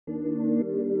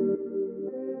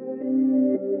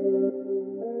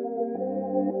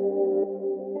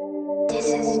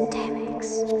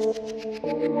mix.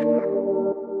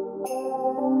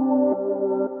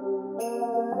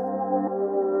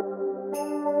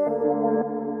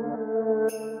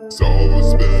 It's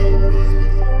always been with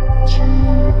you.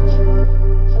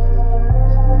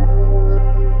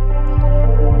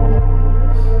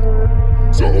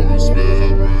 It's always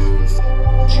been with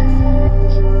you.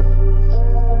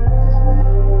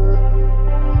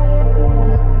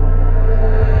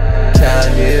 Can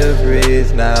you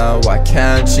breathe now? Why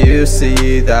can't you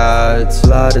see that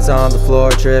blood is on the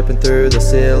floor dripping through the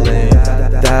ceiling?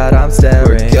 That I'm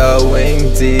staring. We're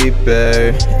going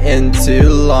deeper into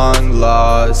long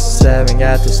lost, staring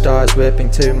at the stars, whipping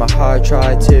to my heart,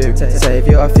 try to save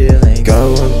your feelings.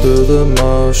 Going through the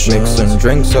motions, mixing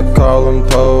drinks, I call them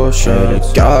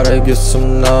potions. Gotta get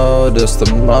some notice,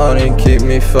 the money keep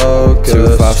me focused.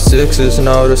 256 is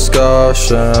no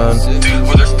discussion.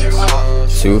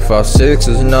 256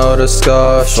 is no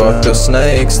discussion. Fuck the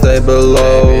snakes, they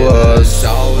below us.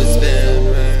 Always been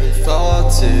room for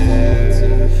two.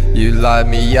 You light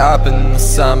me up in the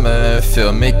summer,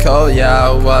 feel me cold, yeah,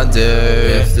 I wonder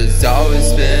if there's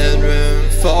always been room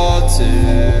for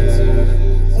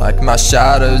two. Like my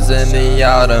shadows in the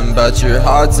autumn, but your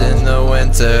heart's in the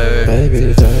winter.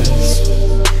 Baby, there's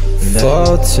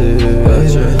for two, but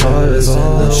your heart is in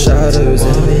the shadows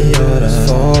in the autumn.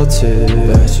 For two,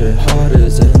 but your heart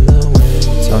is in the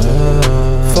winter.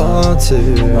 For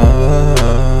two,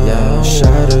 yeah,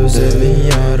 shadows in the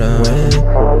autumn.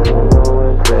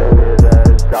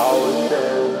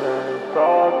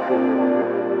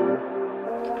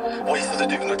 What you supposed to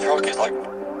do in the truck is like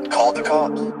call the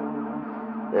cops.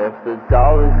 If there's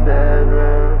always been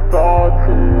room for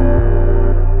two.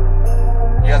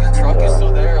 Yeah, the truck is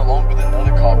still there along with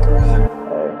another cop cruiser.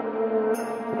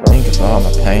 Think of all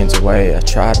my pains away. I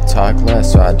try to talk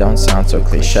less so I don't sound so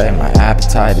cliche. My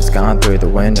appetite has gone through the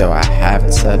window. I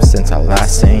haven't slept since I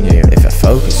last seen you. If I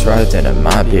focus right, then it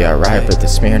might be alright, but the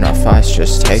Smirnoff Ice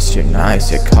just tastes too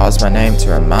nice. It calls my name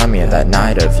to remind me of that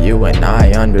night of you and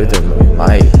I under the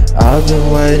moonlight. I've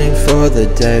been waiting for the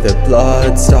day the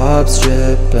blood stops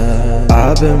dripping.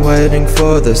 I've been waiting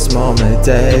for this moment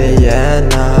day and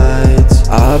night.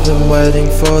 I've been waiting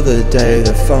for the day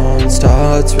the phone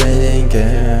starts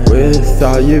ringing.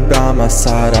 Without you by my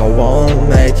side, I won't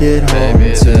make it home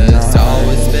tonight. There's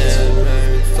always been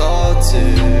room for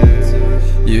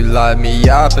two. You light me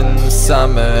up in the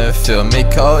summer, feel me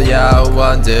cold, yeah, I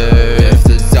wonder if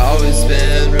there's always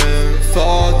been room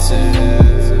for two.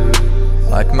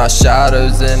 Like my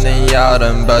shadows in the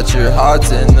autumn, but your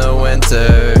heart's in the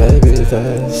winter. Baby,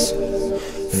 there's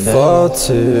for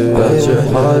two, but your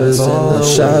heart is in the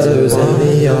shadows in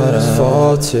the autumn.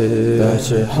 For two, but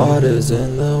your heart is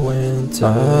in the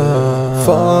winter.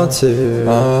 For two,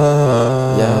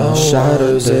 yeah,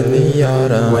 shadows in the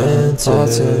autumn. Winter,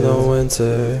 in the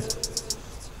winter.